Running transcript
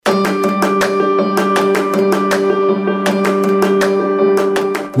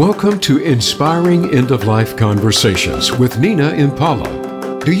Welcome to Inspiring End-of-Life Conversations with Nina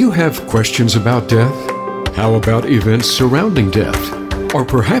Impala. Do you have questions about death? How about events surrounding death? Or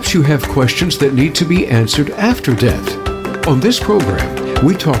perhaps you have questions that need to be answered after death. On this program,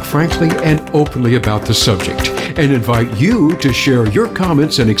 we talk frankly and openly about the subject and invite you to share your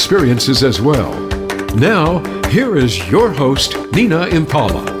comments and experiences as well. Now, here is your host, Nina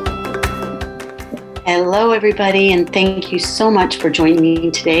Impala. Hello, everybody, and thank you so much for joining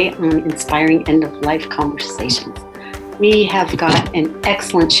me today on Inspiring End-of-Life Conversations. We have got an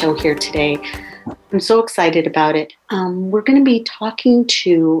excellent show here today. I'm so excited about it. We're going to be talking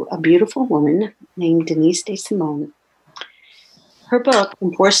to a beautiful woman named Denise DeSimone. Her book,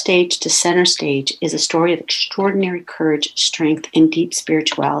 From Fourth Stage to Center Stage, is a story of extraordinary courage, strength, and deep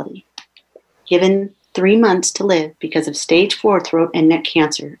spirituality. Given 3 months to live because of stage 4 throat and neck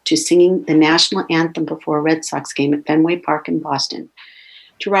cancer, to singing the National Anthem before a Red Sox game at Fenway Park in Boston,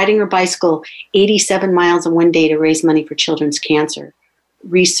 to riding her bicycle 87 miles in one day to raise money for children's cancer.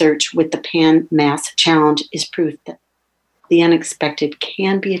 Research with the Pan Mass Challenge is proof that the unexpected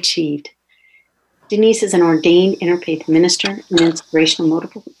can be achieved. Denise is an ordained interfaith minister, an inspirational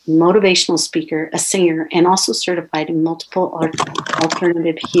motivational speaker, a singer, and also certified in multiple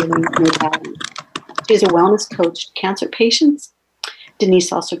alternative healing modalities. She is a wellness coach to cancer patients.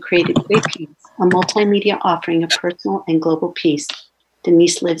 Denise also created Great Peace, a multimedia offering of personal and global peace.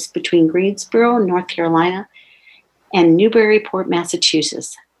 Denise lives between Greensboro, North Carolina, and Newburyport,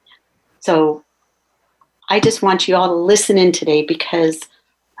 Massachusetts. So I just want you all to listen in today because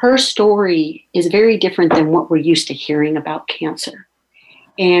her story is very different than what we're used to hearing about cancer.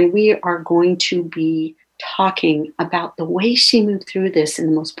 And we are going to be talking about the way she moved through this in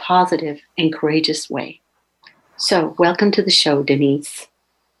the most positive and courageous way. So welcome to the show, Denise.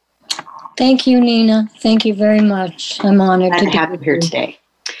 Thank you, Nina. Thank you very much. I'm honored to have you here today.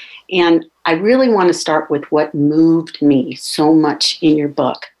 And I really want to start with what moved me so much in your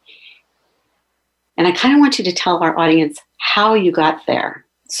book. And I kind of want you to tell our audience how you got there.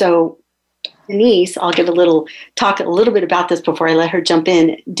 So Denise, I'll talk a little bit about this before I let her jump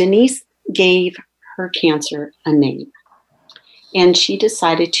in. Denise gave her cancer a name, and she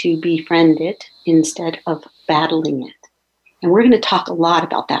decided to befriend it instead of battling it. And we're going to talk a lot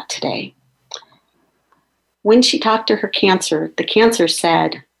about that today. When she talked to her cancer, the cancer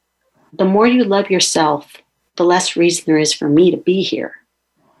said, "The more you love yourself, the less reason there is for me to be here.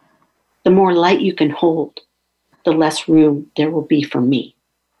 The more light you can hold, the less room there will be for me."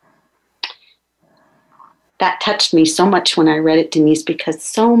 That touched me so much when I read it, Denise, because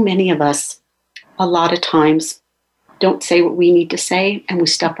so many of us, a lot of times, don't say what we need to say, and we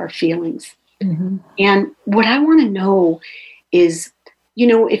stuff our feelings. Mm-hmm. And what I want to know is,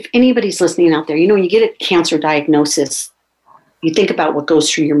 if anybody's listening out there, you get a cancer diagnosis, you think about what goes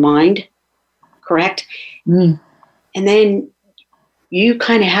through your mind, correct? Mm. And then you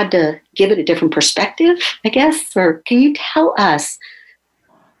kind of had to give it a different perspective, I guess. Or can you tell us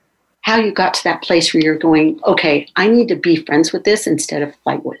how you got to that place where you're going, okay, I need to be friends with this instead of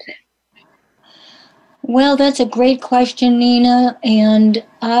fight with it? Well, that's a great question, Nina. And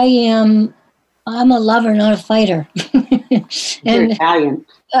I'm a lover, not a fighter. You're Italian.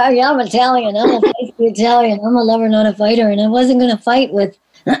 Yeah, I'm Italian. I'm a feisty Italian. I'm a lover, not a fighter. And I wasn't going to fight with,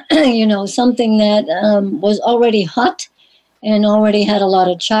 something that was already hot and already had a lot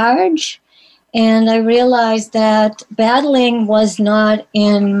of charge. And I realized that battling was not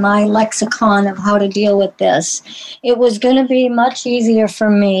in my lexicon of how to deal with this. It was going to be much easier for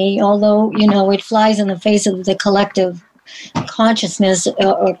me, although, it flies in the face of the collective consciousness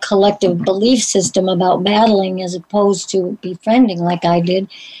or collective belief system about battling as opposed to befriending like I did.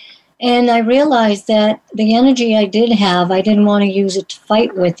 And I realized that the energy I did have, I didn't want to use it to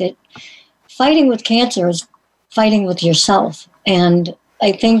fight with it. Fighting with cancer is fighting with yourself. And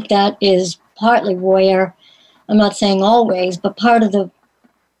I think that is partly where, I'm not saying always, but part of the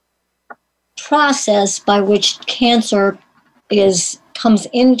process by which cancer comes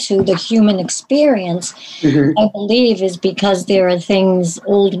into the human experience, mm-hmm. I believe, is because there are things,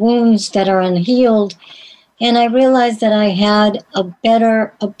 old wounds that are unhealed. And I realized that I had a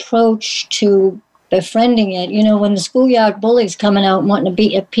better approach to befriending it. When the schoolyard bully's coming out and wanting to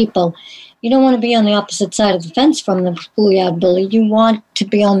beat at people, you don't want to be on the opposite side of the fence from the schoolyard bully. You want to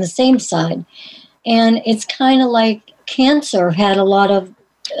be on the same side. And it's kind of like cancer had a lot of,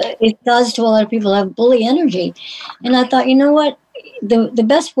 it does to a lot of people, have bully energy. And I thought, what? The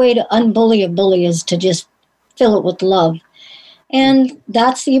best way to unbully a bully is to just fill it with love. And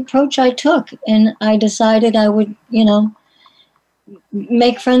that's the approach I took. And I decided I would,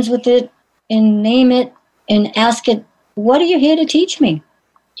 make friends with it and name it and ask it, what are you here to teach me?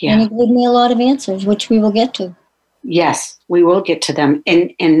 Yeah. And it gave me a lot of answers, which we will get to. Yes, we will get to them.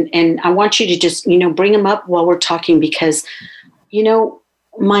 And I want you to just, bring them up while we're talking because,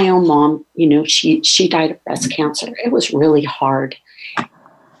 my own mom, she died of breast cancer. It was really hard.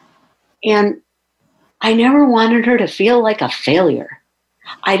 And I never wanted her to feel like a failure.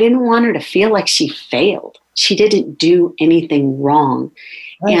 I didn't want her to feel like she failed. She didn't do anything wrong.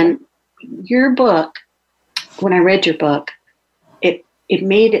 Right. And your book, when I read your book, it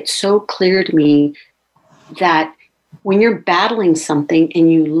made it so clear to me that when you're battling something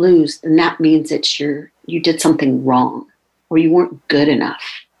and you lose, then that means it's you did something wrong or you weren't good enough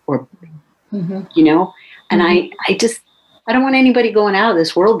or, and I don't want anybody going out of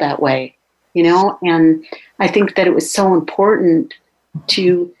this world that way, and I think that it was so important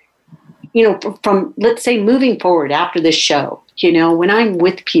to, from, let's say, moving forward after this show, when I'm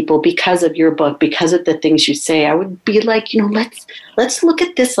with people because of your book, because of the things you say, I would be like, let's look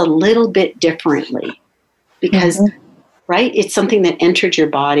at this a little bit differently because, right, it's something that entered your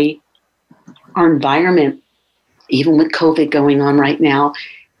body, our environment, even with COVID going on right now,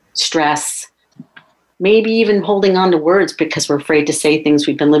 stress, maybe even holding on to words because we're afraid to say things.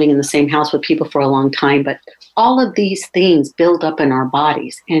 We've been living in the same house with people for a long time, but all of these things build up in our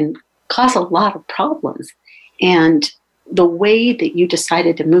bodies and cause a lot of problems. And the way that you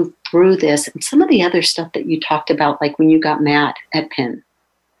decided to move through this and some of the other stuff that you talked about, like when you got mad at Penn,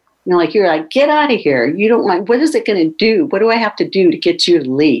 you're like, get out of here. You don't want, what is it going to do? What do I have to do to get you to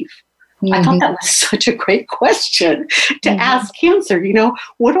leave? Mm-hmm. I thought that was such a great question to ask cancer.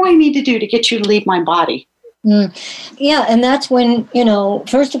 What do I need to do to get you to leave my body? Yeah, and that's when,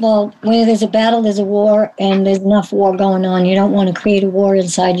 first of all, when there's a battle, there's a war, and there's enough war going on. You don't want to create a war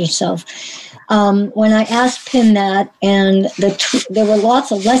inside yourself. When I asked Pin that, and there were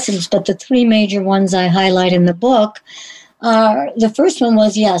lots of lessons, but the three major ones I highlight in the book, the first one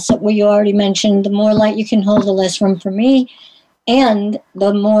was, yes, what you already mentioned, the more light you can hold, the less room for me. And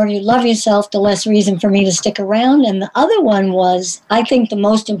the more you love yourself, the less reason for me to stick around. And the other one was, I think the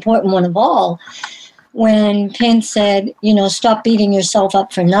most important one of all, when Pin said, stop beating yourself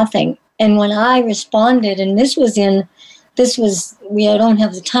up for nothing. And when I responded, and I don't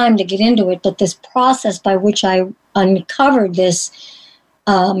have the time to get into it, but this process by which I uncovered this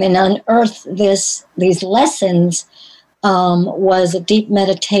and unearthed these lessons was a deep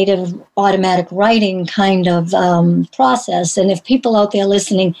meditative automatic writing kind of process. And if people out there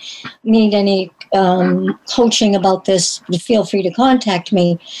listening need any coaching about this, feel free to contact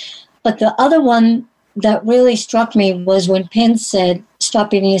me. But the other one that really struck me was when Pin said,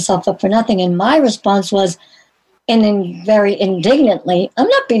 stop beating yourself up for nothing. And my response was, and then very indignantly, I'm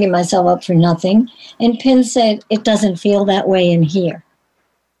not beating myself up for nothing. And Pin said, it doesn't feel that way in here.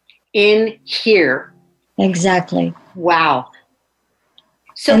 In here. Exactly. Wow.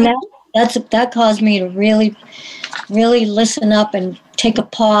 So and that caused me to really, really listen up and take a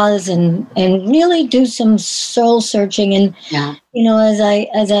pause and really do some soul searching. And as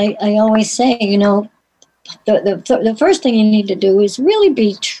I always say, the first thing you need to do is really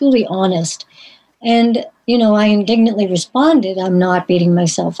be truly honest. And I indignantly responded, I'm not beating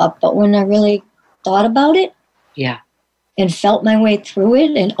myself up. But when I really thought about it, and felt my way through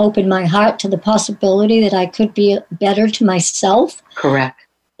it and opened my heart to the possibility that I could be better to myself. Correct.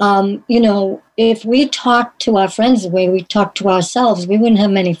 If we talked to our friends the way we talk to ourselves, we wouldn't have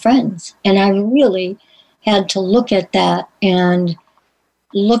many friends. And I really had to look at that and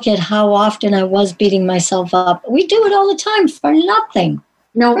look at how often I was beating myself up. We do it all the time for nothing.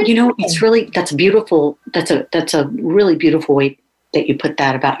 No, it's really, that's beautiful. That's a really beautiful way that you put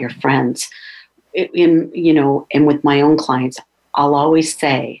that about your friends. And with my own clients, I'll always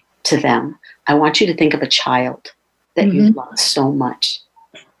say to them, I want you to think of a child that you love so much.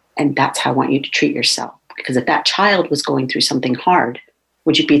 And that's how I want you to treat yourself. Because if that child was going through something hard,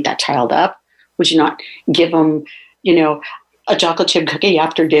 would you beat that child up? Would you not give them, a chocolate chip cookie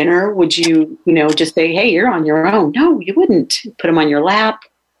after dinner? Would you, just say, hey, you're on your own? No, you wouldn't. Put them on your lap,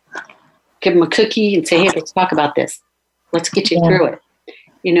 give them a cookie and say, hey, let's talk about this. Let's get you through it.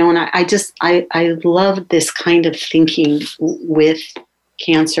 And I love this kind of thinking with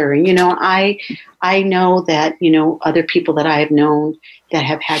cancer. And, I know that, other people that I have known that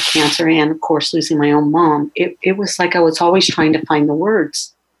have had cancer and, of course, losing my own mom, it was like I was always trying to find the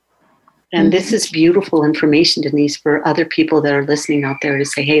words. And this is beautiful information, Denise, for other people that are listening out there to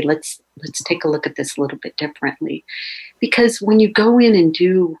say, hey, let's take a look at this a little bit differently. Because when you go in and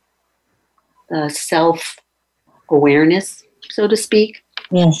do self-awareness, so to speak,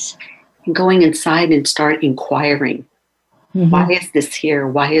 yes, going inside and start inquiring, why is this here?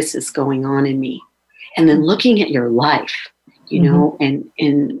 Why is this going on in me? And then looking at your life, you know,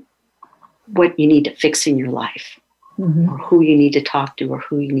 and what you need to fix in your life, or who you need to talk to, or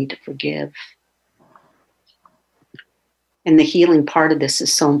who you need to forgive. And the healing part of this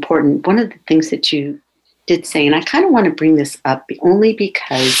is so important. One of the things that you did say, and I kind of want to bring this up only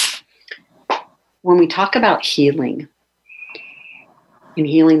because when we talk about healing and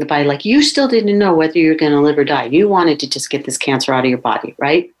healing the body, like you still didn't know whether you're going to live or die. You wanted to just get this cancer out of your body,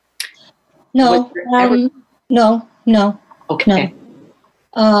 right? No, no. Okay.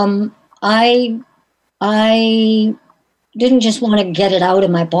 No. I didn't just want to get it out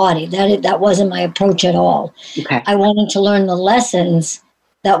of my body. That wasn't my approach at all. Okay. I wanted to learn the lessons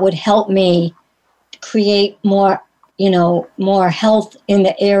that would help me create more, more health in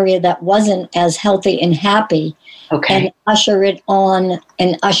the area that wasn't as healthy and happy. Okay. And usher it on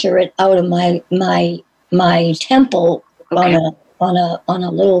and usher it out of my temple on a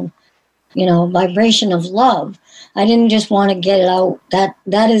little, vibration of love. I didn't just want to get it out.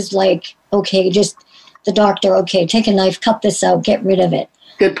 That is like, okay, just the doctor, okay, take a knife, cut this out, get rid of it.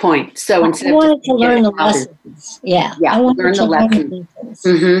 Good point. So I wanted to learn the lessons. Yeah. Yeah, I wanted learn to the learn lessons. the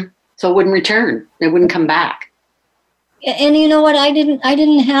lessons. Mm-hmm. So it wouldn't return. It wouldn't come back. And you know what? I think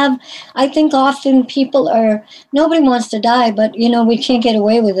often nobody wants to die, but we can't get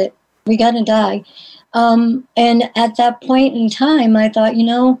away with it. We got to die. And at that point in time, I thought,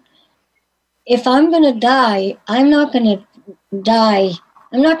 if I'm going to die, I'm not going to die.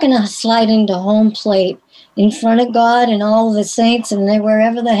 I'm not going to slide into home plate in front of God and all the saints and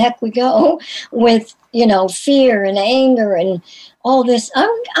wherever the heck we go with, fear and anger and all this. I'm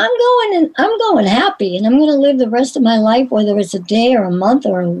going happy, and I'm going to live the rest of my life, whether it's a day or a month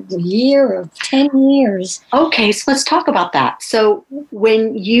or a year or 10 years. Okay, so let's talk about that. So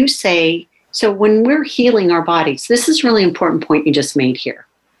when we're healing our bodies, this is a really important point you just made here.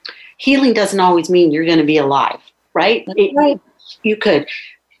 Healing doesn't always mean you're going to be alive, right? Right. You could,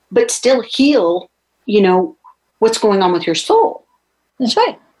 but still heal, what's going on with your soul. That's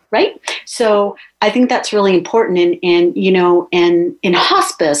right. Right? So I think that's really important. And in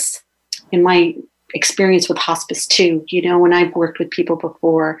hospice, in my experience with hospice too, when I've worked with people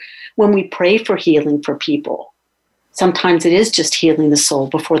before, when we pray for healing for people, sometimes it is just healing the soul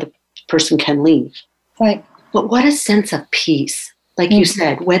before the person can leave. Right. But what a sense of peace. Like you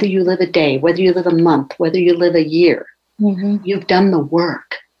said, whether you live a day, whether you live a month, whether you live a year, you've done the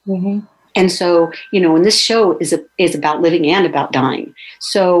work. And so, and this show is about living and about dying.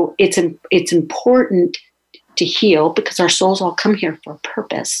 So it's important to heal because our souls all come here for a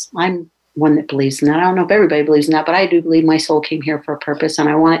purpose. I'm one that believes in that. I don't know if everybody believes in that, but I do believe my soul came here for a purpose and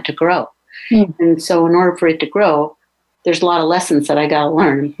I want it to grow. And so in order for it to grow, there's a lot of lessons that I got to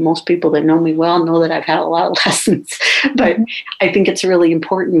learn. Most people that know me well know that I've had a lot of lessons, but I think it's really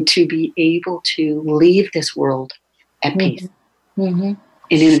important to be able to leave this world at peace and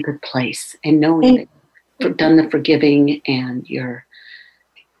in a good place, and knowing that you've done the forgiving and you're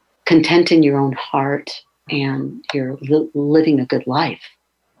content in your own heart and you're living a good life.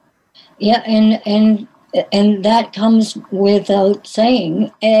 Yeah, and that comes without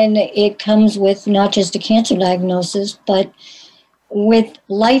saying, and it comes with not just a cancer diagnosis, but with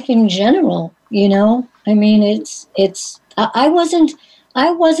life in general. I mean, it's. I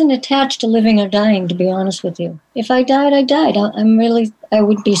wasn't attached to living or dying, to be honest with you. If I died, I died. I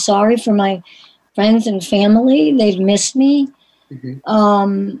would be sorry for my friends and family. They'd miss me,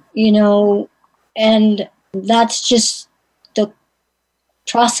 and that's just the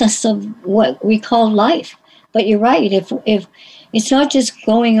process of what we call life. But you're right. If it's not just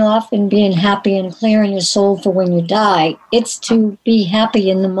going off and being happy and clearing your soul for when you die, it's to be happy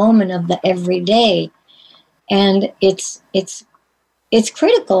in the moment of the everyday, and it's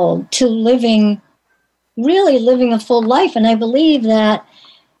critical to really living a full life. And I believe that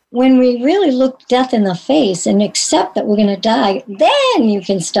when we really look death in the face and accept that we're going to die, then you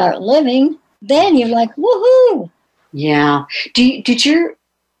can start living. Then you're like, woohoo! Yeah.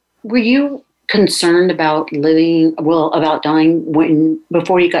 Were you concerned about dying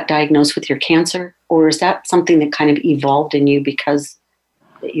before you got diagnosed with your cancer? Or is that something that kind of evolved in you because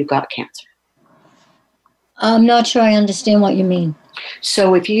you got cancer? I'm not sure I understand what you mean.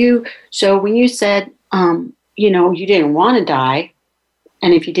 So when you said, you didn't want to die,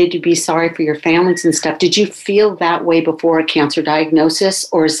 and if you did, you'd be sorry for your families and stuff. Did you feel that way before a cancer diagnosis,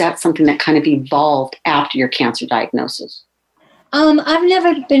 or is that something that kind of evolved after your cancer diagnosis? I've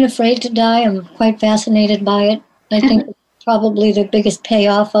never been afraid to die. I'm quite fascinated by it. I think it's probably the biggest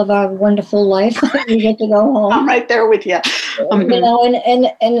payoff of our wonderful life. We get to go home. I'm right there with you. I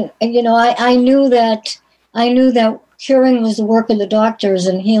knew that curing was the work of the doctors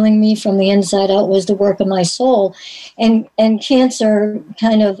and healing me from the inside out was the work of my soul. And cancer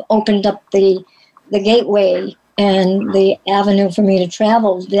kind of opened up the gateway and the avenue for me to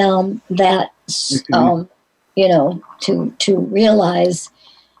travel down that, to realize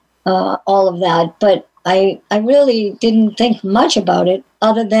all of that. But I really didn't think much about it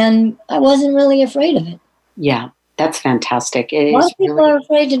other than I wasn't really afraid of it. Yeah, that's fantastic. A lot of people are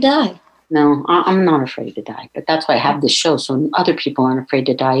afraid to die. No, I'm not afraid to die, but that's why I have this show, so other people aren't afraid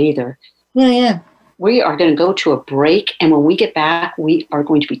to die either. Yeah. We are going to go to a break, and when we get back, we are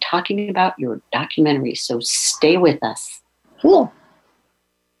going to be talking about your documentary, so stay with us. Cool.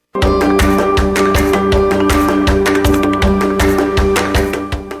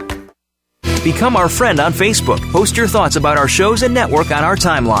 Become our friend on Facebook. Post your thoughts about our shows and network on our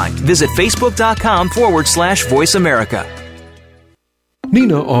timeline. Visit facebook.com/Voice America.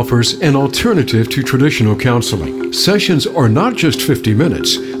 Nina offers an alternative to traditional counseling. Sessions are not just 50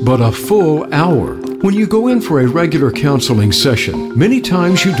 minutes, but a full hour. When you go in for a regular counseling session, many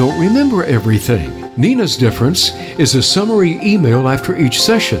times you don't remember everything. Nina's difference is a summary email after each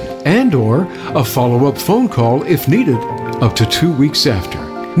session and/or a follow-up phone call if needed up to 2 weeks after.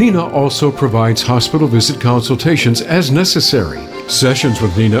 Nina also provides hospital visit consultations as necessary. Sessions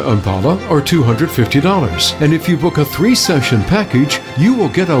with Nina Impala are $250, and if you book a 3-session package, you will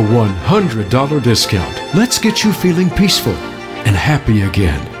get a $100 discount. Let's get you feeling peaceful and happy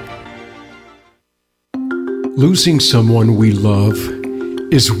again. Losing someone we love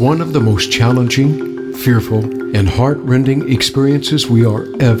is one of the most challenging, fearful, and heart-rending experiences we are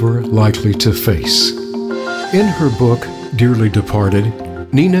ever likely to face. In her book, Dearly Departed,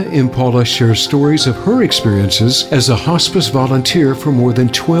 Nina Impala shares stories of her experiences as a hospice volunteer for more than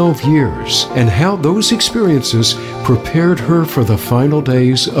 12 years and how those experiences prepared her for the final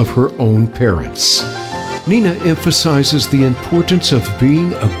days of her own parents. Nina emphasizes the importance of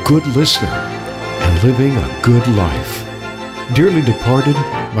being a good listener and living a good life. Dearly Departed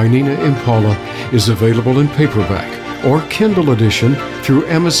by Nina Impala is available in paperback or Kindle edition through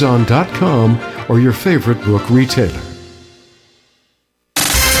Amazon.com or your favorite book retailer.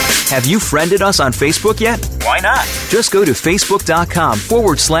 Have you friended us on Facebook yet? Why not? Just go to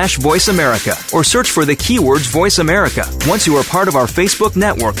facebook.com/Voice America or search for the keywords Voice America. Once you are part of our Facebook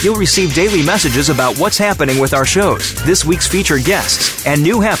network, you'll receive daily messages about what's happening with our shows, this week's featured guests, and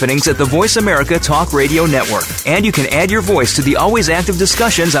new happenings at the Voice America Talk Radio Network. And you can add your voice to the always active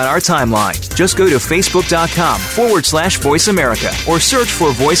discussions on our timeline. Just go to facebook.com/Voice America or search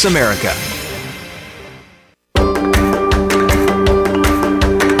for Voice America.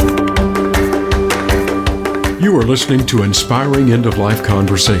 You are listening to Inspiring End-of-Life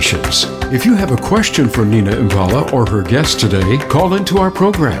Conversations. If you have a question for Nina Impala or her guest today, call into our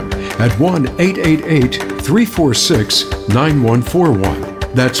program at 1-888-346-9141.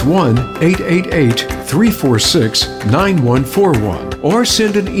 That's 1-888-346-9141. Or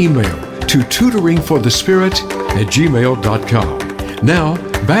send an email to tutoringforthespirit@gmail.com. Now,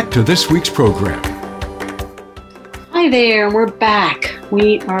 back to this week's program. Hi there, we're back.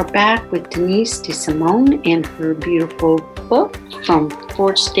 We are back with Denise DeSimone and her beautiful book, From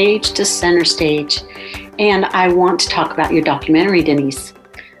Fourth Stage to Center Stage. And I want to talk about your documentary, Denise.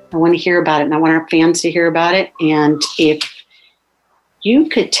 I want to hear about it, and I want our fans to hear about it. And if you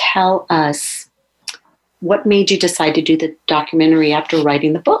could tell us what made you decide to do the documentary after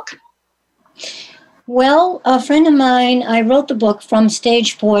writing the book? Well, a friend of mine, I wrote the book From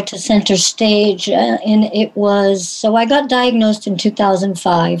Stage 4 to Center Stage, and it was, so I got diagnosed in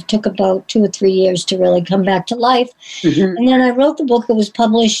 2005. Took about 2 or 3 years to really come back to life. Mm-hmm. And then I wrote the book. It was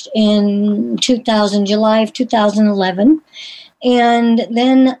published in July of 2011. And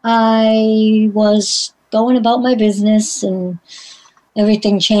then I was going about my business, and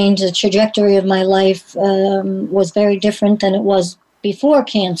everything changed. The trajectory of my life was very different than it was before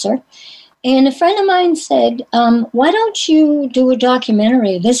cancer. And a friend of mine said, why don't you do a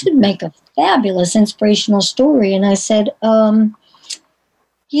documentary? This would make a fabulous inspirational story. And I said,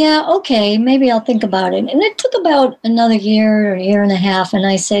 yeah, okay, maybe I'll think about it. And it took about another year or a year and a half. And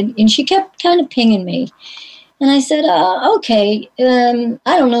I said, and she kept kind of pinging me. And I said, okay,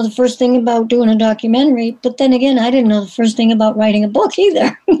 I don't know the first thing about doing a documentary. But then again, I didn't know the first thing about writing a book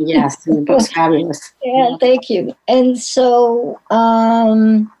either. Yes, and the book's fabulous. Yeah, thank you. And so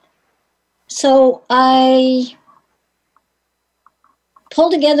I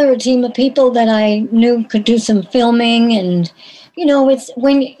pulled together a team of people that I knew could do some filming. And, you know, it's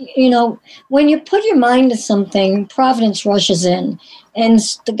when you put your mind to something, providence rushes in. And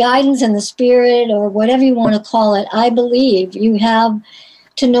the guidance and the spirit, or whatever you want to call it, I believe you have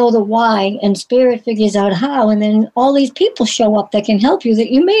to know the why, and spirit figures out how, and then all these people show up that can help you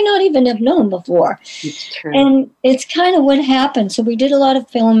that you may not even have known before. It's true. And it's kind of what happened. So we did a lot of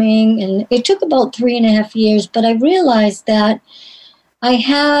filming, and it took about 3.5 years, but I realized that I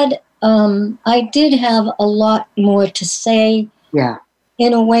did have a lot more to say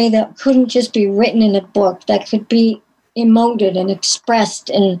in a way that couldn't just be written in a book, that could be emoted and expressed.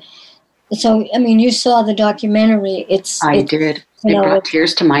 And so, I mean, you saw the documentary. I did. It brought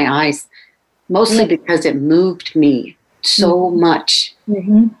tears to my eyes, mostly because it moved me so much.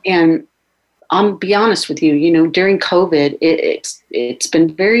 Mm-hmm. And I'll be honest with you, you know, during COVID, it's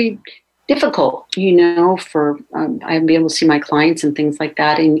been very difficult, you know, for I've been able to see my clients and things like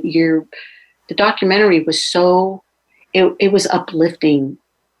that. And the documentary was it was uplifting,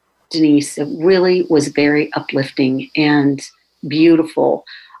 Denise. It really was very uplifting and beautiful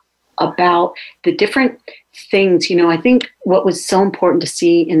about the different things. You know, I think what was so important to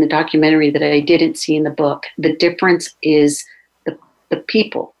see in the documentary that I didn't see in the book, the difference is the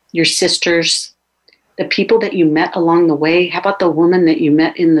people, your sisters, the people that you met along the way. How about the woman that you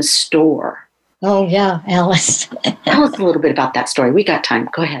met in the store? Oh, yeah, Alice. Tell us a little bit about that story. We got time.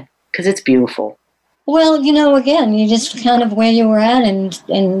 Go ahead, because it's beautiful. Well, you know, again, you just kind of where you were at, and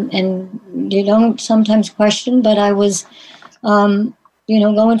you don't sometimes question, but I was, you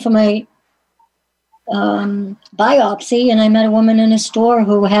know, going for my biopsy, and I met a woman in a store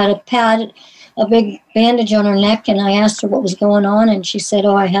who had a big bandage on her neck, and I asked her what was going on, and she said,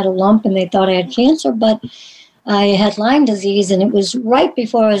 I had a lump, and they thought I had cancer, but I had Lyme disease, and it was right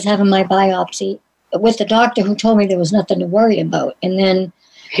before I was having my biopsy with the doctor who told me there was nothing to worry about. And then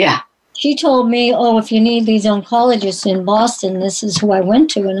she told me, if you need these oncologists in Boston, this is who I went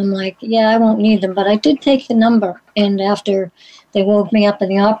to. And I'm like, I won't need them, but I did take the number. And after they woke me up in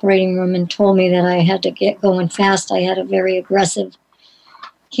the operating room and told me that I had to get going fast, I had a very aggressive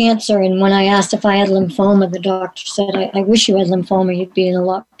cancer. And when I asked if I had lymphoma, the doctor said, I wish you had lymphoma, you'd be in a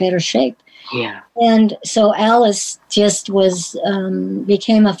lot better shape. Yeah. And so Alice just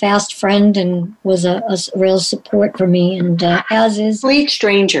became a fast friend and was a real support for me. And as is... Complete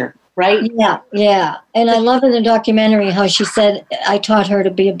stranger, right? Yeah. And I love in the documentary how she said, I taught her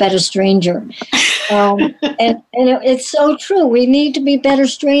to be a better stranger. And it's so true. We need to be better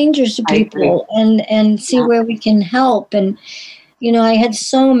strangers to people and see where we can help. And, you know, I had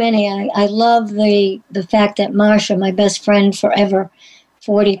so many. I love the fact that Marsha, my best friend forever,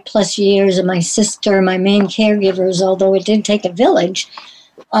 40 plus years, and my sister, my main caregivers, although it did take a village,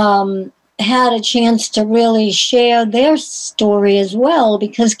 had a chance to really share their story as well,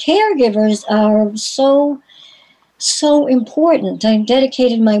 because caregivers are so important. I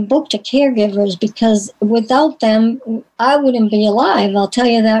dedicated my book to caregivers because without them, I wouldn't be alive. I'll tell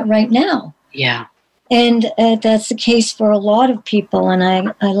you that right now. Yeah. And that's the case for a lot of people. And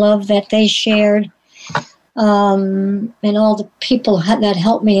I love that they shared, and all the people that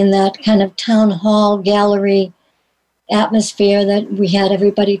helped me in that kind of town hall gallery atmosphere, that we had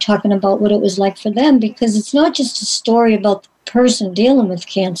everybody talking about what it was like for them, because it's not just a story about the person dealing with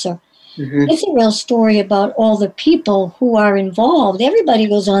cancer. Mm-hmm. It's a real story about all the people who are involved. Everybody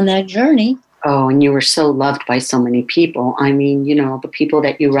goes on that journey. Oh, and you were so loved by so many people. I mean, you know, the people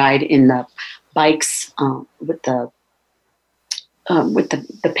that you ride in the bikes with the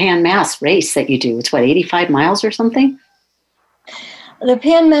Pan Mass race that you do. It's 85 miles or something? The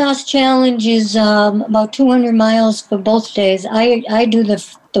Pan Mass Challenge is about 200 miles for both days. I do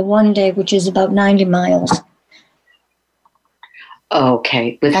the one day, which is about 90 miles.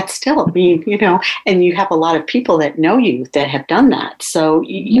 Okay, but that's still, I mean, you know, and you have a lot of people that know you that have done that. So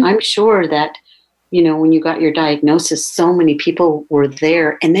I'm sure that, you know, when you got your diagnosis, so many people were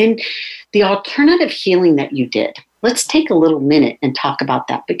there. And then the alternative healing that you did. Let's take a little minute and talk about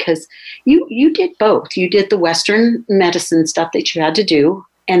that, because you did both. You did the Western medicine stuff that you had to do,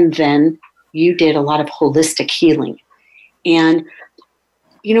 and then you did a lot of holistic healing. And,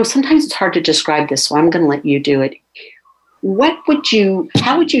 you know, sometimes it's hard to describe this, so I'm going to let you do it.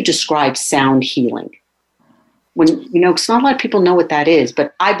 How would you describe sound healing? When, you know, because not a lot of people know what that is,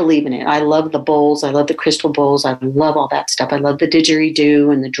 but I believe in it. I love the bowls. I love the crystal bowls. I love all that stuff. I love the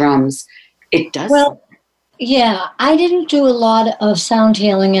didgeridoo and the drums. It does. Well, yeah, I didn't do a lot of sound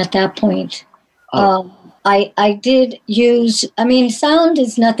healing at that point. I did use, sound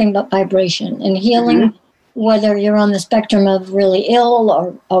is nothing but vibration, and healing, whether you're on the spectrum of really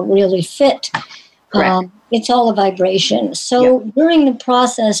ill or really fit, it's all a vibration. So during the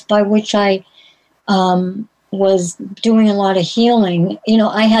process by which I was doing a lot of healing, you know,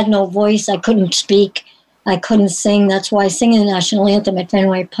 I had no voice. I couldn't speak. I couldn't sing. That's why singing the National Anthem at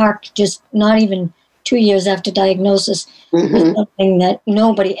Fenway Park, just not even 2 years after diagnosis was something that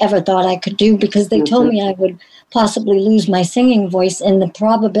nobody ever thought I could do, because they told me I would possibly lose my singing voice, and the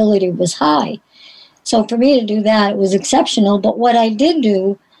probability was high. So for me to do that, it was exceptional. But what I did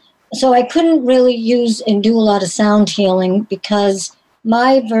do, so I couldn't really use and do a lot of sound healing, because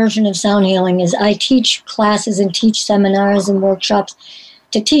my version of sound healing is I teach classes and teach seminars and workshops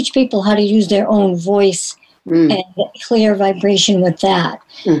to teach people how to use their own voice and clear vibration with that.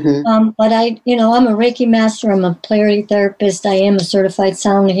 But I'm a Reiki master. I'm a polarity therapist. I am a certified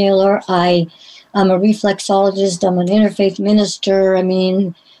sound healer. I'm a reflexologist. I'm an interfaith minister. I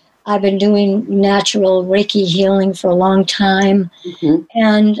mean, I've been doing natural Reiki healing for a long time.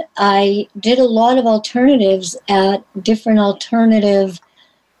 And I did a lot of alternatives at different alternative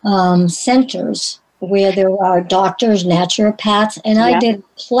centers where there are doctors, naturopaths, and I did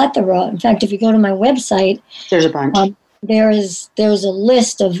plethora. In fact, if you go to my website, there's a bunch. There's a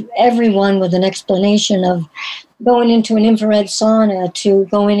list of everyone with an explanation of going into an infrared sauna to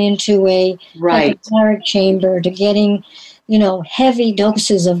going into a hyperbaric chamber to getting, heavy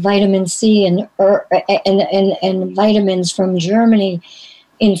doses of vitamin C and vitamins from Germany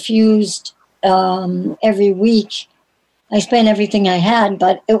infused every week. I spent everything I had,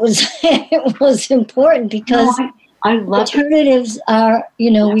 but it was important, because I love alternatives are,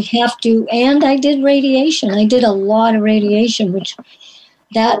 we have to, and I did radiation. I did a lot of radiation, which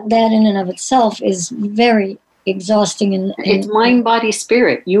that in and of itself is very exhausting. And it's mind, body,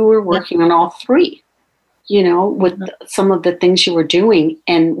 spirit. You were working on all three, with some of the things you were doing.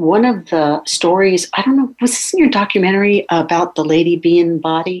 And one of the stories, I don't know, was this in your documentary about the lady being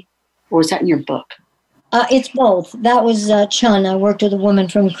body, or was that in your book? It's both. That was Chun. I worked with a woman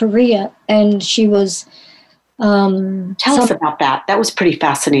from Korea, and she was... Tell us about that. That was pretty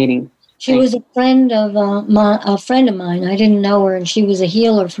fascinating. She was a friend of mine. I didn't know her, and she was a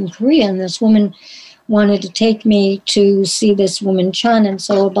healer from Korea, and this woman wanted to take me to see this woman, Chun. And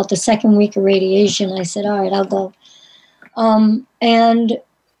so about the second week of radiation, I said, all right, I'll go. And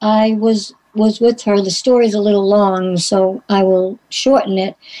I was with her. The story's a little long, so I will shorten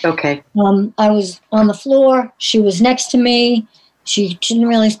it. Okay. I was on the floor. She was next to me. She didn't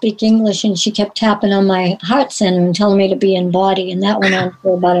really speak English, and she kept tapping on my heart center and telling me to be in body, and that went on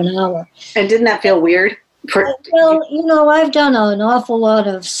for about an hour. And didn't that feel weird? Well, I've done an awful lot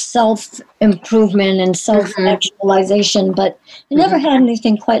of self-improvement and self-actualization, but I never had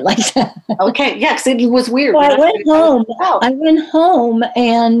anything quite like that. Okay, yes, it was weird. So I went home,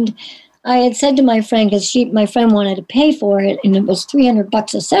 and I had said to my friend, because my friend wanted to pay for it, and it was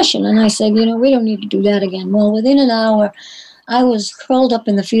 $300 a session, and I said, we don't need to do that again. Well, within an hour, I was curled up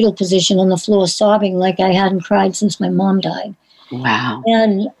in the fetal position on the floor, sobbing like I hadn't cried since my mom died. Wow.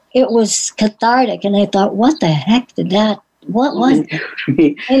 And it was cathartic, and I thought, what the heck what was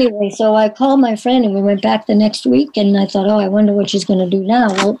that? Anyway, so I called my friend, and we went back the next week, and I thought, I wonder what she's going to do now.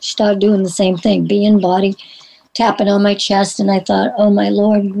 Well, she started doing the same thing, be in body, tapping on my chest, and I thought, oh, my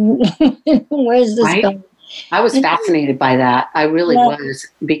Lord, where's this going? I was fascinated by that. I really was.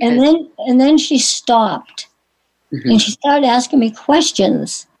 Because and then she stopped. And she started asking me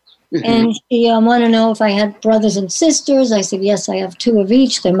questions. And she wanted to know if I had brothers and sisters. I said, yes, I have 2 of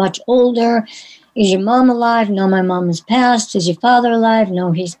each. They're much older. Is your mom alive? No, my mom has passed. Is your father alive?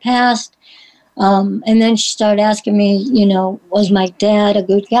 No, he's passed. And then she started asking me, was my dad a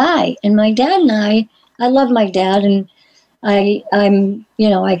good guy? And my dad and I love my dad. And I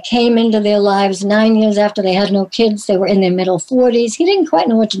came into their lives 9 years after they had no kids. They were in their middle 40s. He didn't quite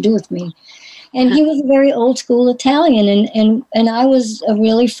know what to do with me. And he was a very old school Italian, and I was a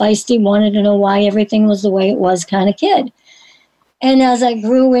really feisty, wanted to know why everything was the way it was kind of kid. And as I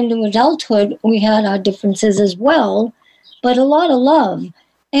grew into adulthood, we had our differences as well, but a lot of love.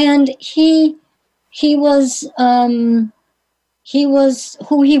 And he was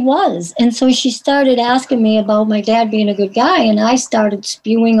who he was. And so she started asking me about my dad being a good guy, and I started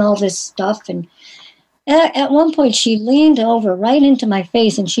spewing all this stuff. And at one point, she leaned over right into my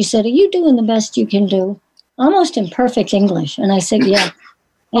face, and she said, are you doing the best you can do? Almost in perfect English. And I said, yeah.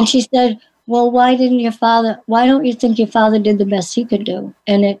 And she said, well, why don't you think your father did the best he could do?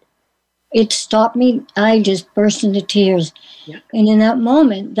 And it stopped me. I just burst into tears. Yeah. And in that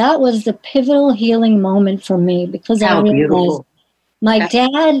moment, that was the pivotal healing moment for me, because I realized my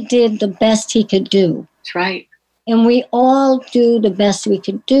dad did the best he could do. That's right. And we all do the best we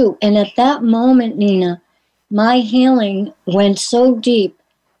could do. And at that moment, Nina, my healing went so deep,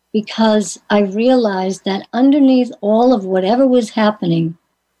 because I realized that underneath all of whatever was happening,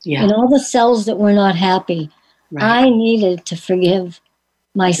 and all the cells that were not happy, I needed to forgive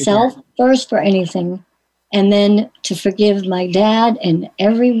myself first for anything, and then to forgive my dad and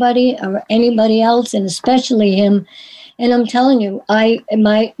everybody or anybody else, and especially him. And I'm telling you,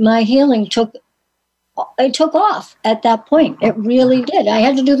 my healing took off at that point. It really did. I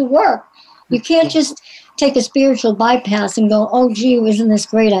had to do the work. You can't just take a spiritual bypass and go, oh, gee, isn't this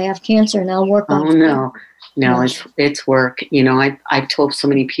great? I have cancer and I'll work on it. Oh, no, it's work. I've told so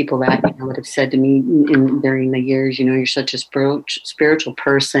many people that, would have said to me during the years, you're such a spiritual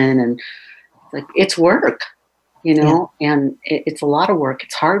person, and like, it's work, and it's a lot of work.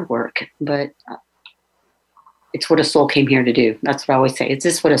 It's hard work, but it's what a soul came here to do. That's what I always say. It's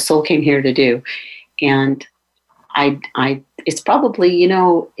just what a soul came here to do. And it's probably,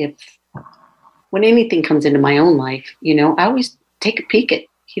 when anything comes into my own life, I always take a peek at,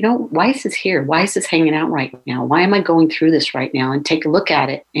 why is this here? Why is this hanging out right now? Why am I going through this right now? And take a look at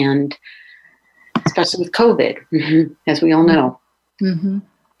it. And especially with COVID, as we all know,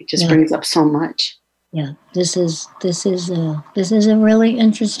 it just brings up so much. Yeah, this is a really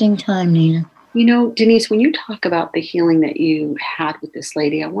interesting time, Nina. Denise, when you talk about the healing that you had with this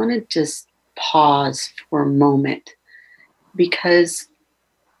lady, I want to just pause for a moment, because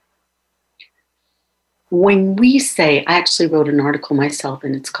when we say, I actually wrote an article myself,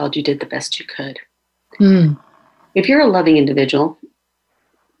 and it's called You Did the Best You Could. If you're a loving individual,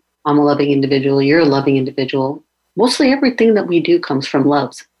 I'm a loving individual, you're a loving individual, mostly everything that we do comes from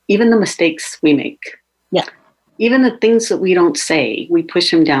love, even the mistakes we make. Yeah. Even the things that we don't say, we push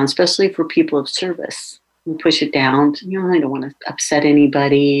them down, especially for people of service. We push it down. I don't want to upset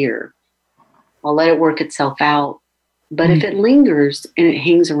anybody, or I'll let it work itself out. But if it lingers and it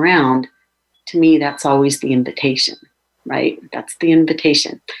hangs around, to me, that's always the invitation, right? That's the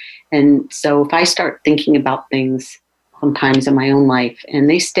invitation. And so if I start thinking about things sometimes in my own life and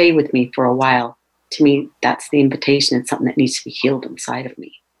they stay with me for a while, to me, that's the invitation. It's something that needs to be healed inside of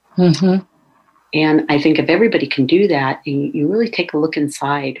me. And I think if everybody can do that, and you really take a look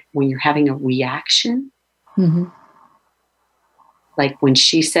inside when you're having a reaction, like when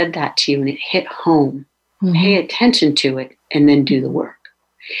she said that to you and it hit home, pay attention to it and then do the work.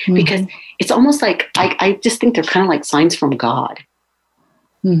 Because it's almost like, I just think they're kind of like signs from God.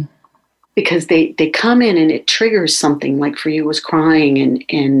 Because they come in and it triggers something, like for you it was crying,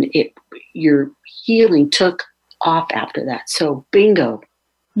 and your healing took off after that. So bingo.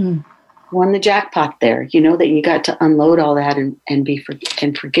 Won the jackpot there, that you got to unload all that and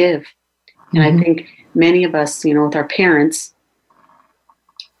forgive. And I think many of us, with our parents,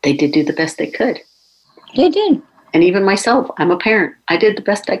 they did do the best they could. They did. And even myself, I'm a parent. I did the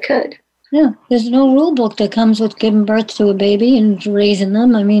best I could. Yeah, there's no rule book that comes with giving birth to a baby and raising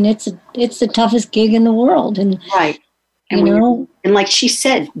them. I mean, it's the toughest gig in the world. And right. And and like she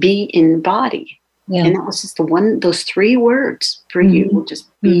said, be in body. Yeah. And that was just those 3 words for you. Just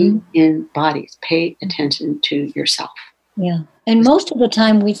be in bodies. Pay attention to yourself. Yeah. And most of the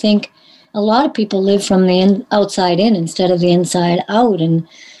time we think a lot of people live from the outside in instead of the inside out. And,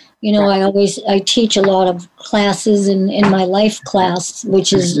 I teach a lot of classes in my life class,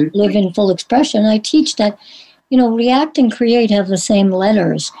 which is Live in Full Expression. I teach that, react and create have the same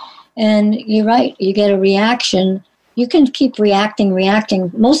letters. And you're right. You get a reaction. You can keep reacting.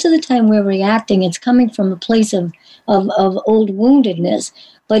 Most of the time we're reacting, it's coming from a place of old woundedness.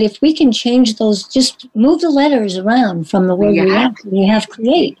 But if we can change those, just move the letters around from the word react, you have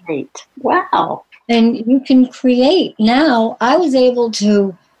create. Wow. And you can create. Now, I was able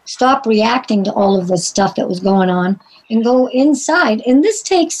to stop reacting to all of this stuff that was going on and go inside. And this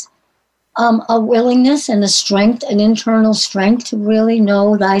takes a willingness and a strength, an internal strength to really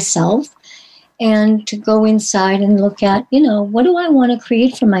know thyself. And to go inside and look at, what do I want to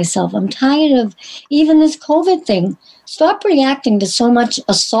create for myself? I'm tired of even this COVID thing. Stop reacting to so much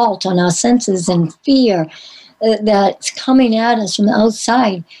assault on our senses and fear that's coming at us from the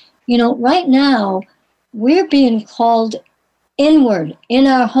outside. Right now, we're being called inward in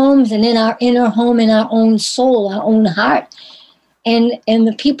our homes and in our inner home, in our own soul, our own heart. And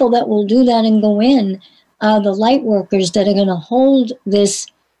the people that will do that and go in are the light workers that are going to hold this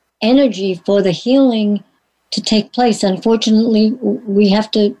energy for the healing to take place. Unfortunately,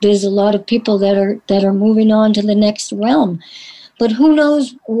 there's a lot of people that are moving on to the next realm. But who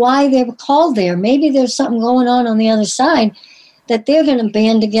knows why they were called there? Maybe there's something going on the other side that they're going to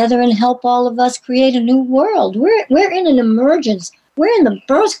band together and help all of us create a new world. We're in an emergence. We're in the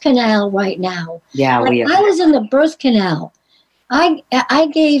birth canal right now. Yeah, we are. I was in the birth canal. I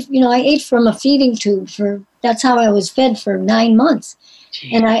ate from a feeding tube that's how I was fed for 9 months.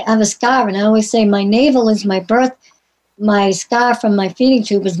 Jeez. And I have a scar, and I always say my navel is my birth, my scar from my feeding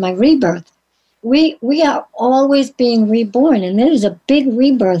tube is my rebirth. We are always being reborn, and there's a big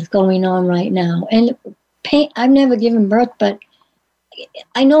rebirth going on right now. And pain. I've never given birth, but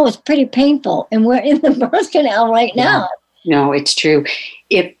I know it's pretty painful, and we're in the birth canal right now. No, it's true.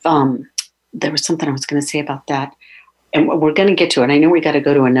 If there was something I was going to say about that, and we're going to get to it. I know we got to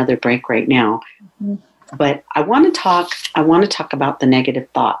go to another break right now, but I want to talk about the negative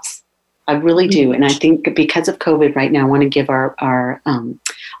thoughts. I really do, and I think because of COVID right now, I want to give our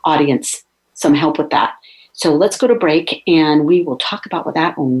audience some help with that. So let's go to break, and we will talk about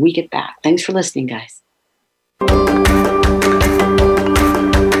that when we get back. Thanks for listening, guys.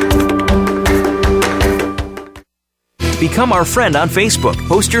 Become our friend on Facebook.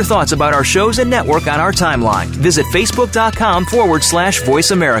 Post your thoughts about our shows and network on our timeline. Visit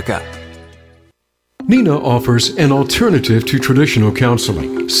facebook.com/Voice America. Nina offers an alternative to traditional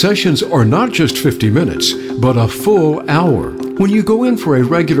counseling. Sessions are not just 50 minutes, but a full hour. When you go in for a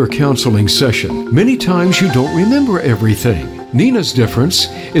regular counseling session, many times you don't remember everything. Nina's difference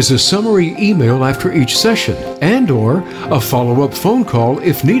is a summary email after each session and/or a follow-up phone call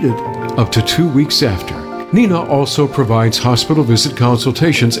if needed up to 2 weeks after. Nina also provides hospital visit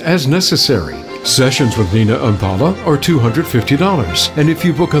consultations as necessary. Sessions with Nina Impala are $250, and if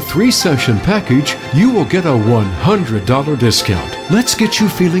you book a 3-session package, you will get a $100 discount. Let's get you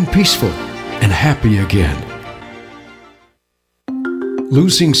feeling peaceful and happy again.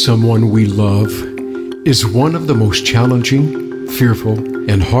 Losing someone we love is one of the most challenging, fearful,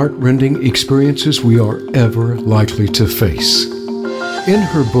 and heart-rending experiences we are ever likely to face. In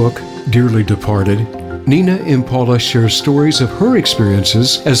her book, Dearly Departed, Nina Impala shares stories of her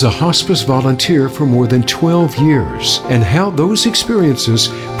experiences as a hospice volunteer for more than 12 years and how those experiences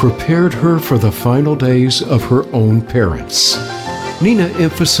prepared her for the final days of her own parents. Nina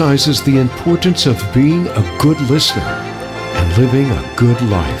emphasizes the importance of being a good listener and living a good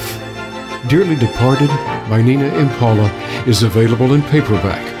life. Dearly Departed by Nina Impala is available in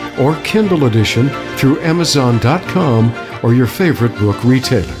paperback or Kindle edition through Amazon.com or your favorite book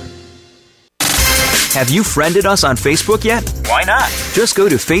retailer. Have you friended us on Facebook yet? Why not? Just go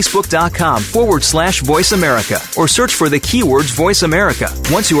to facebook.com/Voice America or search for the keywords Voice America.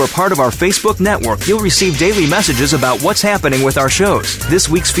 Once you are part of our Facebook network, you'll receive daily messages about what's happening with our shows, this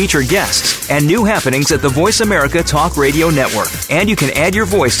week's featured guests, and new happenings at the Voice America Talk Radio Network. And you can add your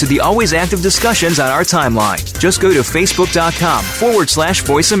voice to the always active discussions on our timeline. Just go to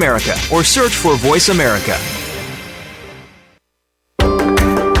facebook.com/Voice America or search for Voice America.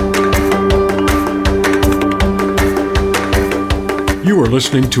 You are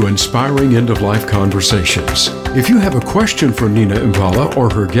listening to Inspiring End-of-Life Conversations. If you have a question for Nina Impala or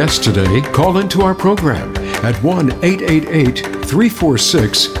her guest today, call into our program at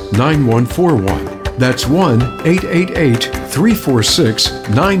 1-888-346-9141. That's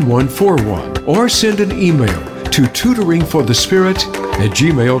 1-888-346-9141. Or send an email to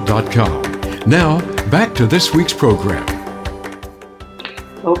tutoringforthespirit@gmail.com. Now, back to this week's program.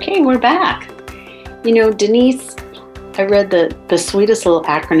 Okay, we're back. You know, Denise, I read the sweetest little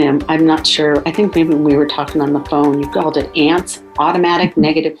acronym. I'm not sure. I think maybe when we were talking on the phone, you called it ANTS, Automatic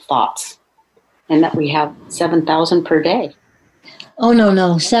Negative Thoughts, and that we have 7,000 per day. Oh,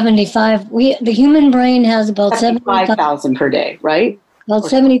 no. 75. The human brain has about 75,000 per day, right? About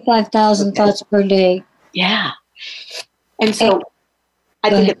 75,000 thoughts per day. Yeah. And so I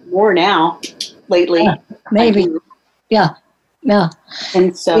think it's more now lately. Yeah, maybe. Yeah.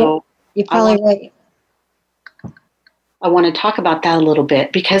 And so you're probably right. I want to talk about that a little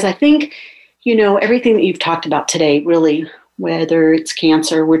bit because I think, you know, everything that you've talked about today, really, whether it's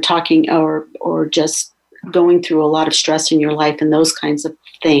cancer, we're talking, or just going through a lot of stress in your life and those kinds of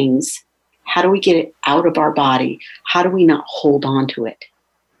things. How do we get it out of our body? How do we not hold on to it?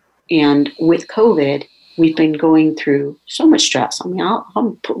 And with COVID, we've been going through so much stress. I mean,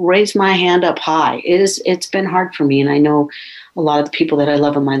 I'll raise my hand up high. It's been hard for me, and I know a lot of the people that I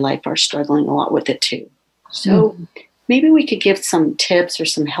love in my life are struggling a lot with it too. So maybe we could give some tips or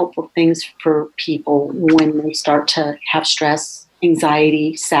some helpful things for people when they start to have stress,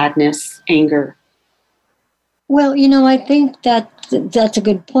 anxiety, sadness, anger. Well, you know, I think that's a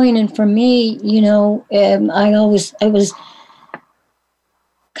good point. And for me, you know, I was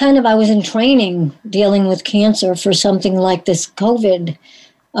in training dealing with cancer for something like this COVID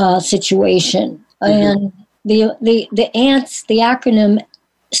situation. And the ANTS, the acronym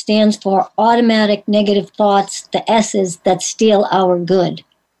stands for Automatic Negative Thoughts, the S's that steal our good.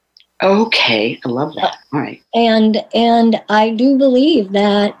 Okay, I love that. All right. And I do believe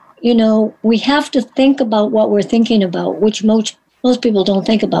that, you know, we have to think about what we're thinking about, which most people don't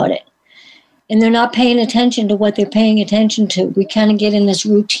think about it. And they're not paying attention to what they're paying attention to. We kind of get in this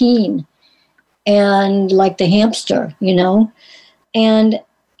routine and like the hamster, you know. And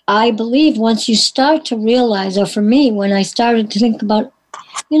I believe once you start to realize, or for me, when I started to think about,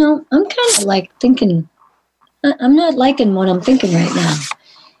 I'm kind of like thinking, I'm not liking what I'm thinking right now.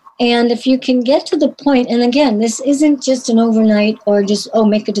 And if you can get to the point, and again, this isn't just an overnight or just,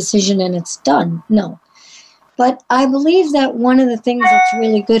 make a decision and it's done. No. But I believe that one of the things that's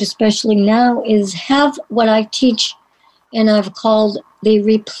really good, especially now, is have what I teach and I've called the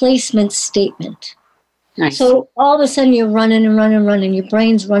replacement statement. Nice. So all of a sudden you're running and running and running. Your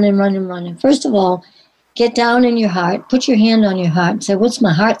brain's running. First of all, get down in your heart, put your hand on your heart and say, what's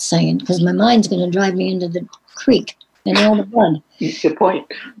my heart saying? Because my mind's going to drive me into the creek and all the blood. Good point.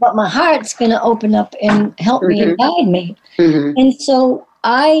 But my heart's going to open up and help me and guide me. Mm-hmm. And so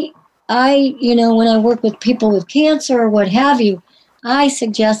I, when I work with people with cancer or what have you, I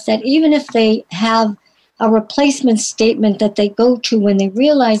suggest that even if they have a replacement statement that they go to when they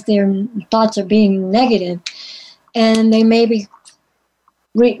realize their thoughts are being negative, and they maybe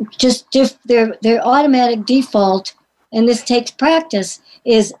their automatic default, and this takes practice,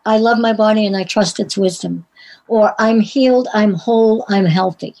 is I love my body and I trust its wisdom, or I'm healed, I'm whole, I'm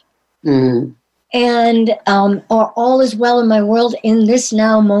healthy. Mm. And or all is well in my world in this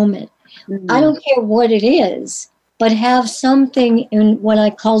now moment. Mm. I don't care what it is, but have something in what I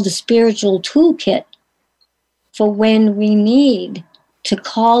call the spiritual toolkit for when we need to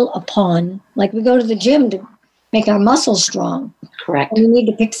call upon, like we go to the gym to make our muscles strong. Correct. And we need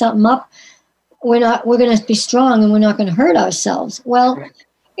to pick something up. We're going to be strong and we're not going to hurt ourselves. Well, correct.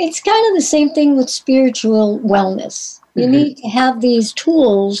 It's kind of the same thing with spiritual wellness. You need to have these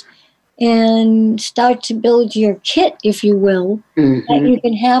tools and start to build your kit, if you will, that you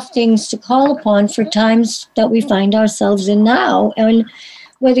can have things to call upon for times that we find ourselves in now. And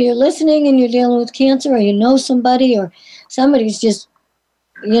whether you're listening and you're dealing with cancer, or you know somebody, or somebody's just,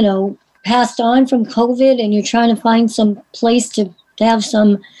 passed on from COVID, and you're trying to find some place to have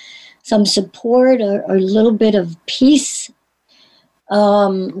some support or a little bit of peace,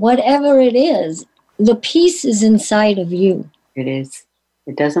 whatever it is, the peace is inside of you. It is.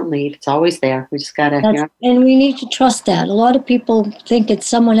 It doesn't leave. It's always there. We just got to... And we need to trust that. A lot of people think it's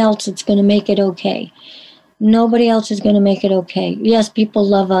someone else that's going to make it okay. Nobody else is going to make it okay. Yes, people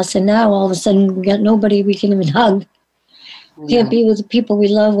love us, and now all of a sudden we got nobody we can even hug. Can't be with the people we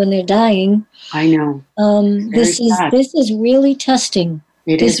love when they're dying. I know. This is really testing.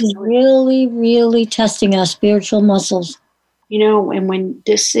 This is really, really testing our spiritual muscles. And when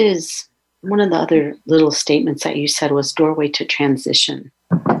this is one of the other little statements that you said was doorway to transition.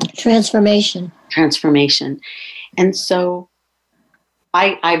 Transformation. And so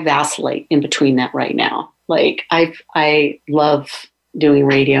I vacillate in between that right now. Like I love doing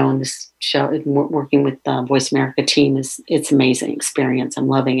radio, and this show, working with the Voice America team it's amazing experience. I'm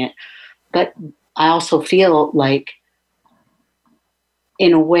loving it. But I also feel like,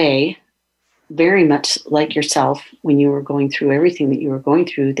 in a way, very much like yourself, when you were going through everything that you were going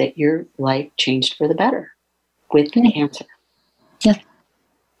through, that your life changed for the better with cancer. Yeah.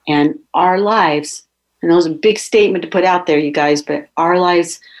 And our lives, and that was a big statement to put out there, you guys, but our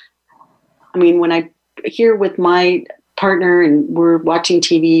lives, when I hear with my partner and we're watching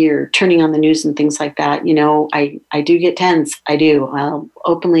TV or turning on the news and things like that, I do get tense. I do. I'll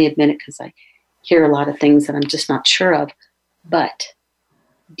openly admit it, because I hear a lot of things that I'm just not sure of. But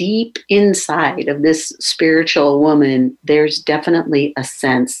deep inside of this spiritual woman, there's definitely a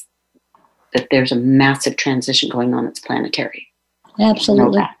sense that there's a massive transition going on. It's planetary.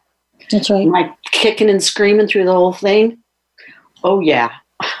 Absolutely. That's right. Am I kicking and screaming through the whole thing? Oh, yeah.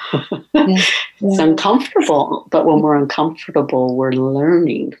 It's uncomfortable, but when we're uncomfortable, we're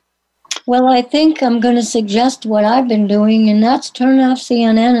learning. Well, I think I'm going to suggest what I've been doing, and that's turn off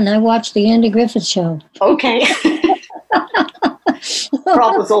CNN and I watch the Andy Griffith Show. Okay. For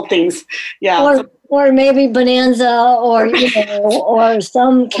all those old things. Yeah. Or maybe Bonanza, or or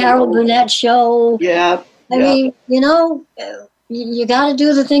some Carol Burnett show. Yeah. I mean, you got to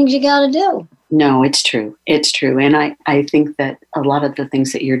do the things you got to do. No, it's true. It's true. And I think that a lot of the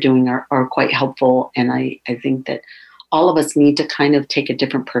things that you're doing are quite helpful. And I think that all of us need to kind of take a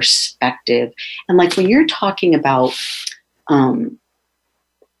different perspective. And like when you're talking about a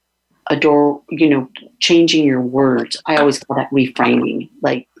door, changing your words, I always call that reframing.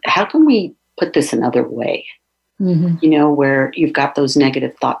 Like, how can we put this another way? Where you've got those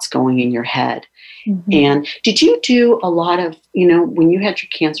negative thoughts going in your head. And did you do a lot of, when you had your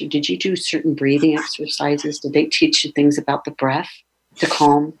cancer, did you do certain breathing exercises? Did they teach you things about the breath to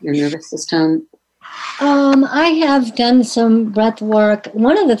calm your nervous system? I have done some breath work.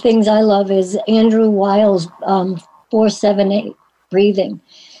 One of the things I love is Andrew Weil's 4-7-8 breathing.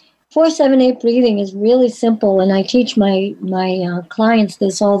 4-7-8 breathing is really simple, and I teach my clients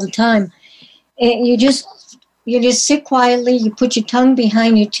this all the time. You just sit quietly. You put your tongue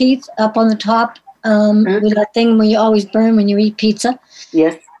behind your teeth, up on the top, with that thing where you always burn when you eat pizza.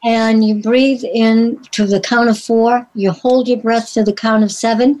 Yes. And you breathe in to the count of 4. You hold your breath to the count of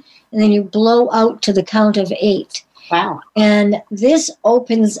 7, and then you blow out to the count of 8. Wow. And this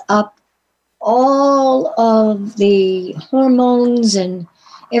opens up all of the hormones and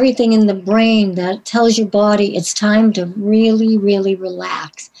everything in the brain that tells your body it's time to really, really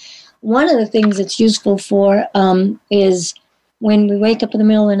relax. One of the things it's useful for is when we wake up in the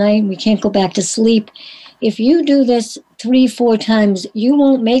middle of the night and we can't go back to sleep. If you do this 3-4 times, you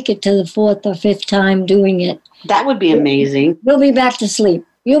won't make it to the 4th or 5th time doing it. That would be amazing. You'll be back to sleep.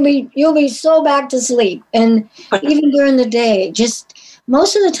 You'll be so back to sleep. And even during the day, just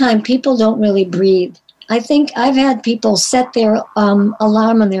most of the time people don't really breathe. I think I've had people set their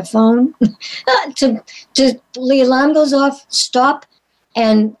alarm on their phone to the alarm goes off, stop,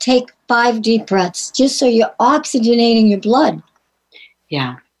 and take 5 deep breaths, just so you're oxygenating your blood.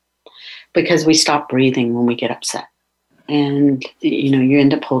 Yeah, because we stop breathing when we get upset. And, you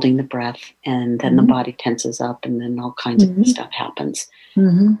end up holding the breath, and then the body tenses up, and then all kinds of stuff happens.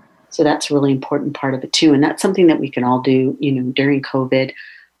 Mm-hmm. So that's a really important part of it, too. And that's something that we can all do, during COVID.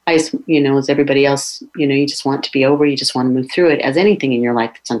 As everybody else, you just want it to be over. You just want to move through it. As anything in your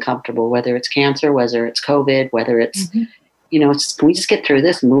life that's uncomfortable, whether it's cancer, whether it's COVID, whether it's, can we just get through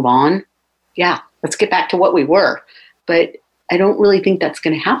this and move on? Yeah, let's get back to what we were. But I don't really think that's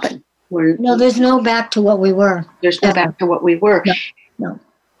going to happen. No, there's no back to what we were. There's no back to what we were. No.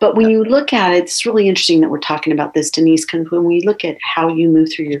 But when you look at it, it's really interesting that we're talking about this, Denise, because when we look at how you move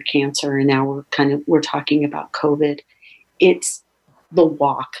through your cancer, and now we're talking about COVID, it's the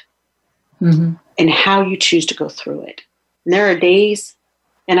walk and how you choose to go through it. And there are days,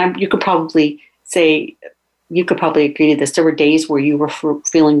 and you could probably agree to this. There were days where you were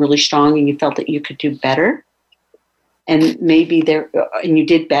feeling really strong and you felt that you could do better. And maybe and you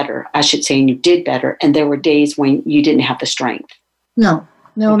did better, I should say, and you did better. And there were days when you didn't have the strength. No,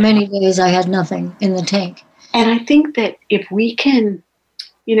 there were many days I had nothing in the tank. And I think that if we can,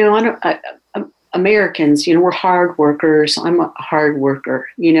 Americans, we're hard workers. I'm a hard worker,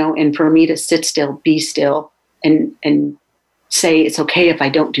 and for me to sit still, be still, and say it's okay if I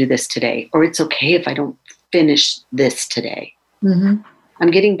don't do this today, or it's okay if I don't finish this today. Mm-hmm.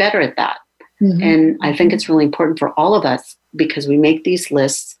 I'm getting better at that. Mm-hmm. And I think it's really important for all of us, because we make these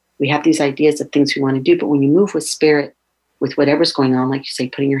lists, we have these ideas of things we want to do, but when you move with spirit, with whatever's going on, like you say,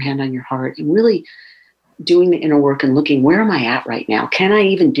 putting your hand on your heart and really doing the inner work and looking, where am I at right now? Can I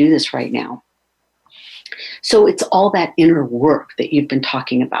even do this right now? So it's all that inner work that you've been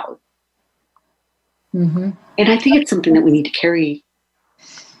talking about. Mm-hmm. And I think it's something that we need to carry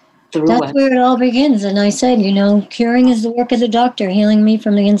through. That's where it all begins. And I said, curing is the work of the doctor. Healing me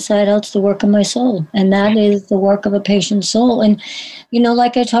from the inside out is the work of my soul. And that is the work of a patient's soul. And,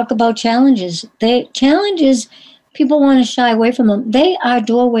 like I talk about challenges, people want to shy away from them. They are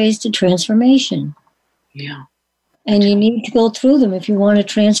doorways to transformation. Yeah. And you need to go through them if you want to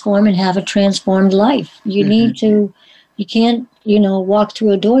transform and have a transformed life. You need to, you can't, walk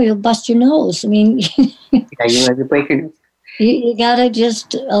through a door, you'll bust your nose. I mean, you have to break your nose. You got to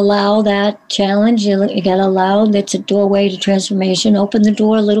just allow that challenge. You got to allow that's a doorway to transformation. Open the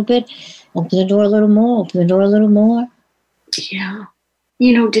door a little bit, open the door a little more, open the door a little more. Yeah.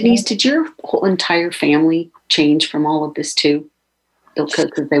 Denise, did your whole entire family change from all of this too? Because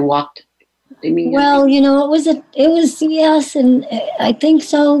they walked. Well, it was yes, and I think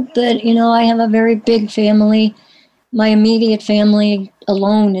so. But I have a very big family. My immediate family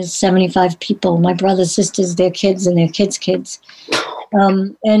alone is 75 people. My brothers, sisters, their kids, and their kids' kids.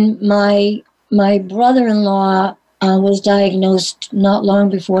 And my brother-in-law was diagnosed not long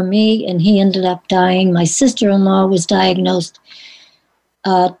before me, and he ended up dying. My sister-in-law was diagnosed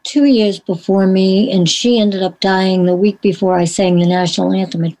 2 years before me, and she ended up dying the week before I sang the National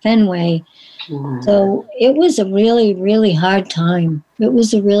Anthem at Fenway. So it was a really, really hard time. It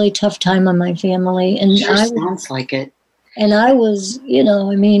was a really tough time on my family. And sounds like it. And I was,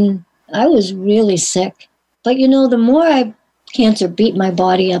 I was really sick. But, the more cancer beat my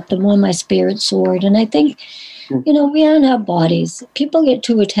body up, the more my spirit soared. And I think, we aren't our bodies. People get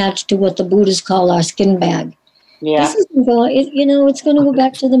too attached to what the Buddhists call our skin bag. Yeah. This isn't going, it's going to go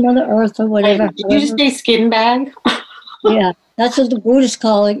back to the Mother Earth or whatever. Did you just say skin bag? Yeah, that's what the Buddhists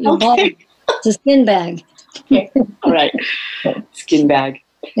call it. Your body. It's a skin bag. Okay. All right. Skin bag.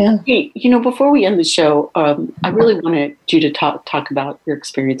 Yeah. Hey, before we end the show, I really wanted you to talk about your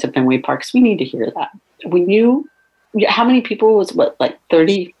experience at Fenway Park, because we need to hear that. When you how many people was like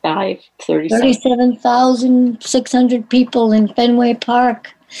 35, 37? 37,600 people in Fenway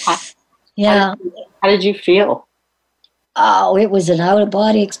Park. Yeah. How did you feel? Oh, it was an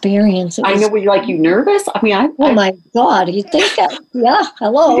out-of-body experience. I know. Were you nervous? I mean, oh my God! You think yeah,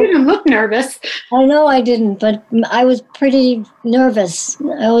 hello. You didn't look nervous. I know I didn't, but I was pretty nervous.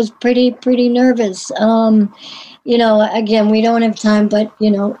 I was pretty nervous. Again, we don't have time, but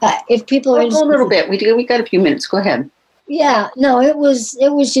if people are a little bit, we got a few minutes. Go ahead. Yeah, no, it was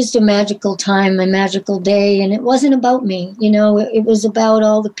just a magical time, a magical day, and it wasn't about me. It was about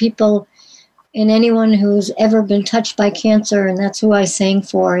all the people and anyone who's ever been touched by cancer, and that's who I sang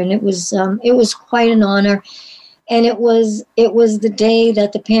for. And it was quite an honor. And it was the day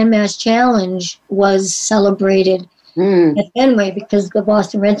that the Pan Mass Challenge was celebrated at Fenway, because the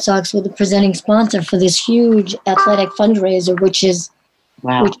Boston Red Sox were the presenting sponsor for this huge athletic fundraiser, which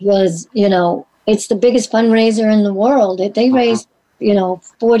was, it's the biggest fundraiser in the world. They raised, $40,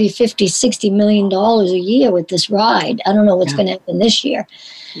 $50, $60 million a year with this ride. I don't know what's going to happen this year.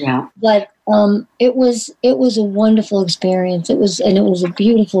 Yeah. But it was a wonderful experience. It was a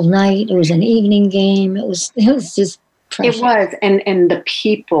beautiful night. It was an evening game. It was just precious. It was, and the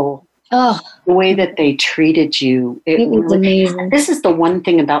people, the way that they treated you, it was amazing. This is the one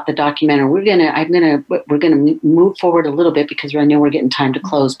thing about the documentary. We're gonna move forward a little bit because I know we're getting time to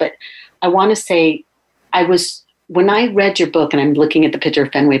close. But I want to say, when I read your book, and I'm looking at the picture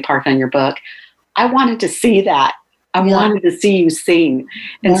of Fenway Park on your book, I wanted to see that. I wanted to see you sing.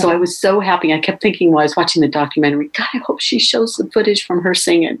 And so I was so happy. I kept thinking while I was watching the documentary, God, I hope she shows the footage from her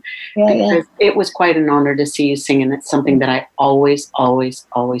singing. Because it was quite an honor to see you sing. And it's something that I always, always,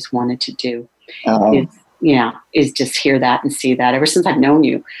 always wanted to do. Is just hear that and see that ever since I've known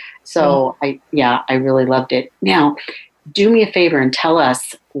you. So I really loved it. Now, do me a favor and tell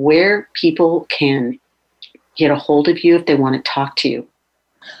us where people can get a hold of you if they want to talk to you.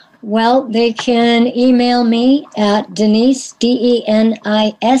 Well, they can email me at Denise, Denise, at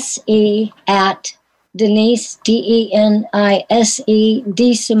Denise, Denise,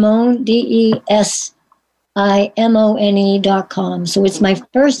 DeSimone, DeSimone.com. So it's my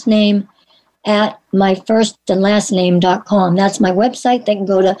first name at my first and last name.com. That's my website. They can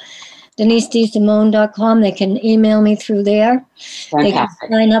go to DeniseDeSimone.com. They can email me through there. Fantastic. They can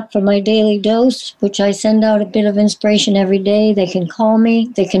sign up for my daily dose, which I send out a bit of inspiration every day. They can call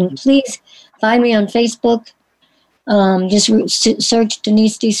me. They can please find me on Facebook. Just search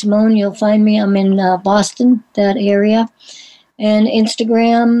Denise DeSimone. You'll find me. I'm in Boston, that area. And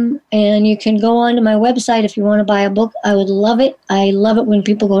Instagram. And you can go onto my website if you want to buy a book. I would love it. I love it when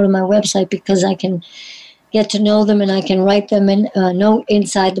people go to my website because I can get to know them, and I can write them a note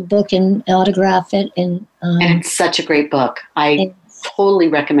inside the book and autograph it. And it's such a great book. I totally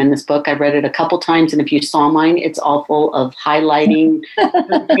recommend this book. I've read it a couple times, and if you saw mine, it's all full of highlighting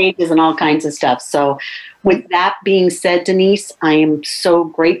pages and all kinds of stuff. So with that being said, Denise, I am so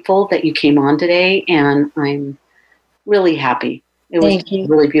grateful that you came on today, and I'm really happy. It was a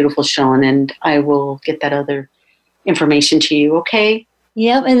really beautiful showing, and I will get that other information to you, okay?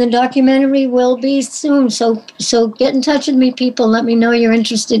 Yep, and the documentary will be soon. So get in touch with me, people. Let me know you're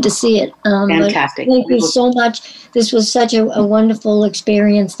interested to see it. Fantastic. Thank you so much. This was such a wonderful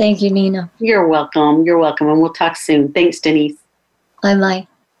experience. Thank you, Nina. You're welcome. You're welcome. And we'll talk soon. Thanks, Denise. Bye-bye.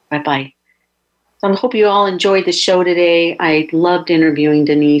 Bye-bye. So I hope you all enjoyed the show today. I loved interviewing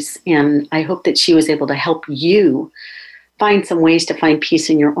Denise, and I hope that she was able to help you find some ways to find peace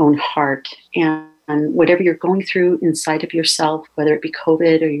in your own heart. And whatever you're going through inside of yourself, whether it be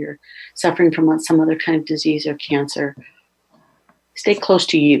COVID or you're suffering from some other kind of disease or cancer, stay close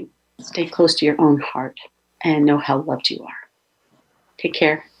to you. Stay close to your own heart and know how loved you are. Take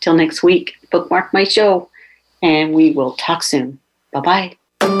care. Till next week, bookmark my show, and we will talk soon. Bye-bye.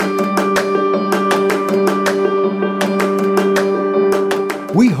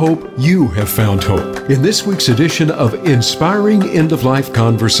 We hope you have found hope in this week's edition of Inspiring End-of-Life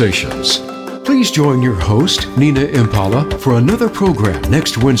Conversations. Please join your host, Nina Impala, for another program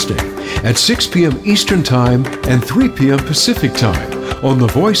next Wednesday at 6 p.m. Eastern Time and 3 p.m. Pacific Time on the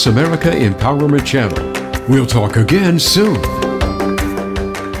Voice America Empowerment Channel. We'll talk again soon.